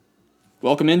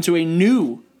Welcome into a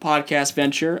new podcast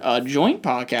venture, a joint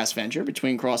podcast venture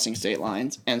between Crossing State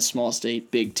Lines and Small State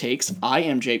Big Takes. I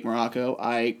am Jake Morocco.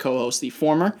 I co-host the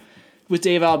former with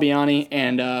Dave Albiani,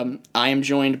 and I am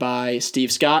joined by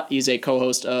Steve Scott. He's a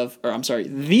co-host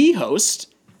the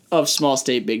host of Small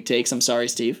State Big Takes. I'm sorry,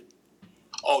 Steve.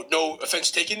 Oh, no offense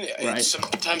taken. Right.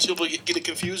 Sometimes people get it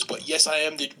confused, but yes, I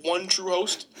am the one true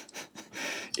host.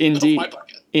 Indeed. Of my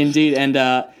podcast. Indeed.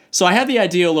 And so I had the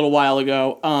idea a little while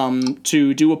ago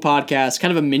to do a podcast,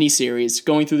 kind of a mini-series,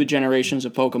 going through the generations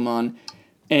of Pokemon.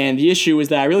 And the issue is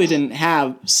that I really didn't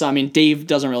have Dave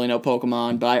doesn't really know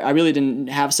Pokemon, but I really didn't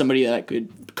have somebody that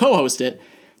could co-host it.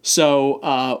 So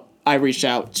I reached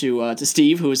out to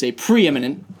Steve, who is a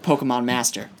preeminent Pokemon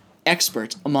master,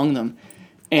 expert among them.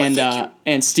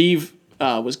 And Steve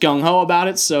was gung-ho about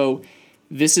it, so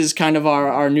this is kind of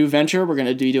our new venture. We're going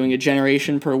to be doing a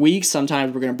generation per week.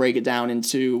 Sometimes we're going to break it down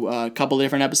into a couple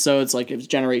different episodes, like it was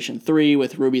Generation 3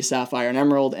 with Ruby, Sapphire, and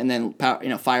Emerald, and then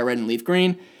Fire Red and Leaf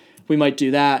Green. We might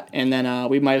do that, and then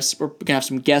we're going to have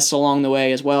some guests along the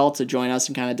way as well to join us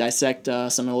and kind of dissect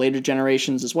some of the later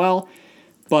generations as well.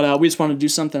 But we just want to do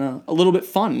something a little bit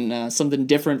fun, something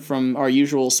different from our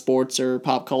usual sports or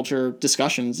pop culture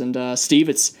discussions. And Steve,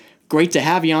 it's great to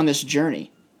have you on this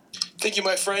journey. Thank you,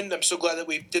 my friend. I'm so glad that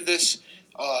we did this.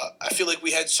 I feel like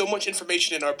we had so much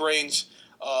information in our brains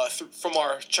from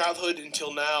our childhood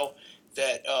until now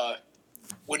that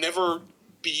would never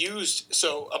be used.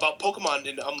 So about Pokemon,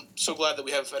 and I'm so glad that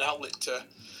we have an outlet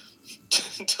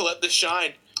to let this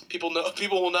shine. People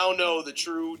will now know the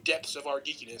true depths of our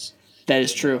geekiness. That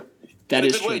is true. That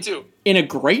is true. In a good way, too. In a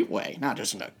great way. Not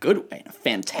just in a good way, in a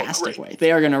fantastic way.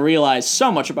 They are going to realize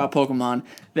so much about Pokemon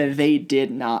that they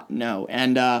did not know.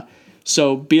 And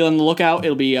so be on the lookout.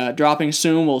 It'll be dropping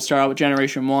soon. We'll start out with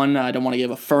Generation 1. I don't want to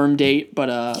give a firm date,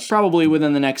 but probably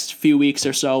within the next few weeks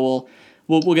or so,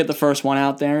 we'll get the first one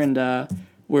out there. And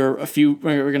we're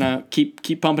going to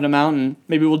keep pumping them out, and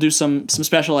maybe we'll do some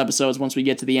special episodes once we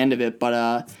get to the end of it.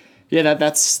 But yeah,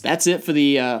 that's it for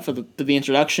the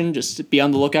introduction. Just be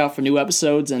on the lookout for new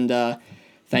episodes, and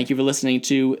thank you for listening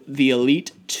to The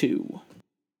Elite 2.